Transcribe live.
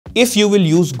If you will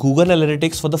use Google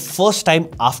Analytics for the first time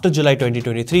after July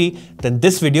 2023, then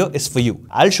this video is for you.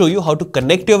 I'll show you how to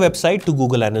connect your website to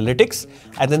Google Analytics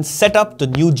and then set up the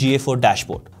new GA4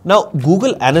 dashboard. Now,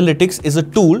 Google Analytics is a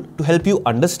tool to help you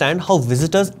understand how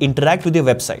visitors interact with your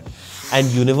website. And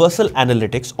Universal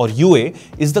Analytics or UA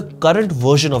is the current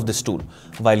version of this tool,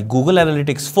 while Google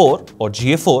Analytics 4 or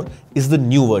GA4 is the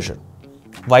new version.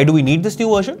 Why do we need this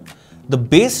new version? The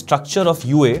base structure of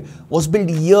UA was built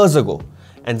years ago.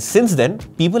 And since then,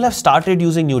 people have started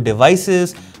using new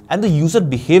devices and the user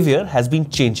behavior has been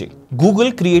changing.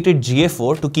 Google created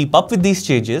GA4 to keep up with these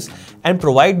changes and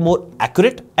provide more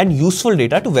accurate and useful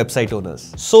data to website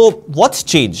owners. So what's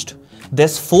changed?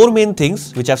 There's 4 main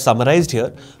things which I've summarized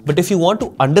here, but if you want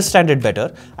to understand it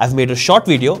better, I've made a short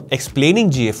video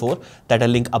explaining GA4 that I'll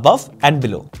link above and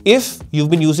below. If you've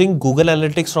been using Google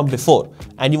Analytics from before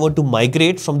and you want to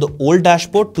migrate from the old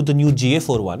dashboard to the new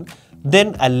GA4 one,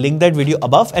 then I'll link that video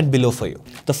above and below for you.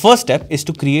 The first step is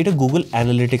to create a Google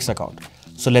Analytics account.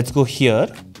 So let's go here,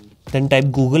 then type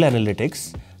Google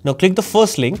Analytics. Now click the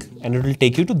first link and it will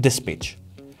take you to this page.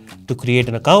 To create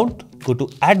an account, go to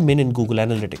Admin in Google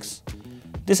Analytics.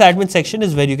 This admin section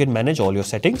is where you can manage all your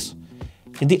settings.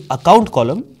 In the account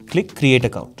column, click Create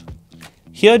Account.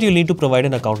 Here you'll need to provide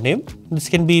an account name. This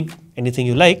can be anything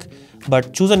you like,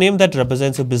 but choose a name that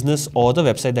represents your business or the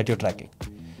website that you're tracking.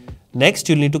 Next,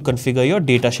 you'll need to configure your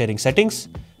data sharing settings.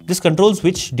 This controls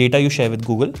which data you share with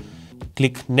Google.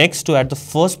 Click Next to add the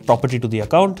first property to the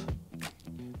account.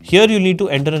 Here you'll need to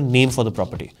enter a name for the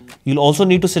property. You'll also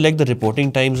need to select the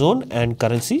reporting time zone and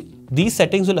currency. These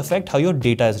settings will affect how your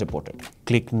data is reported.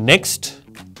 Click Next.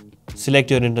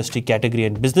 Select your industry category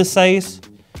and business size.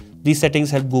 These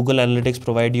settings help Google Analytics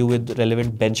provide you with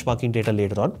relevant benchmarking data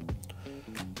later on.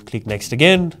 Click Next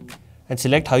again and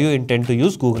select how you intend to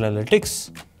use Google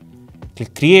Analytics.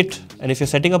 Click Create, and if you're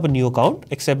setting up a new account,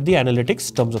 accept the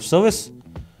Analytics Terms of Service.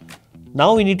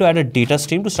 Now we need to add a data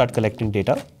stream to start collecting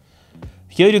data.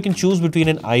 Here you can choose between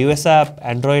an iOS app,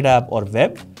 Android app or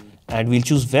web, and we'll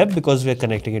choose web because we're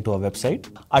connecting it to our website.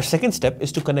 Our second step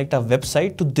is to connect our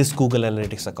website to this Google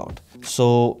Analytics account.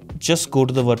 So just go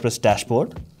to the WordPress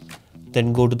dashboard,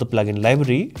 then go to the plugin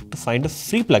library to find a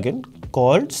free plugin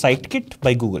called Sitekit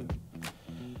by Google.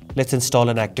 Let's install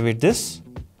and activate this.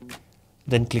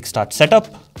 Then click Start Setup,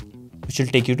 which will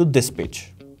take you to this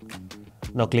page.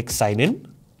 Now click Sign In,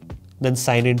 then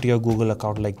sign into your Google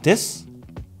account like this.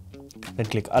 Then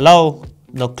click Allow.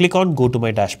 Now click on Go to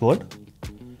My Dashboard.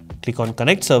 Click on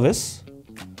Connect Service,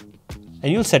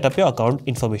 and you'll set up your account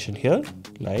information here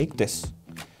like this.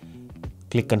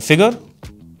 Click Configure,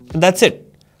 and that's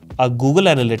it. Our Google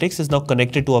Analytics is now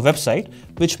connected to our website,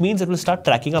 which means it will start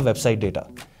tracking our website data.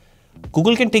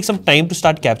 Google can take some time to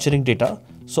start capturing data.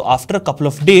 So after a couple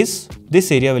of days, this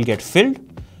area will get filled.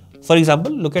 For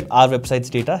example, look at our website's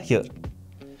data here.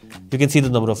 You can see the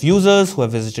number of users who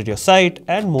have visited your site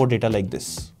and more data like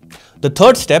this. The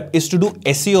third step is to do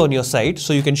SEO on your site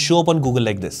so you can show up on Google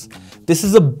like this. This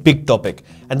is a big topic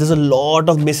and there's a lot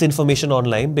of misinformation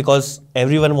online because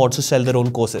everyone wants to sell their own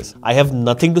courses. I have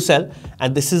nothing to sell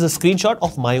and this is a screenshot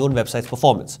of my own website's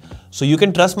performance. So you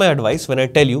can trust my advice when I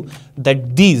tell you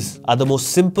that these are the most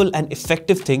simple and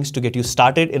effective things to get you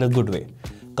started in a good way.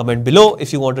 Comment below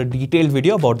if you want a detailed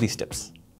video about these tips.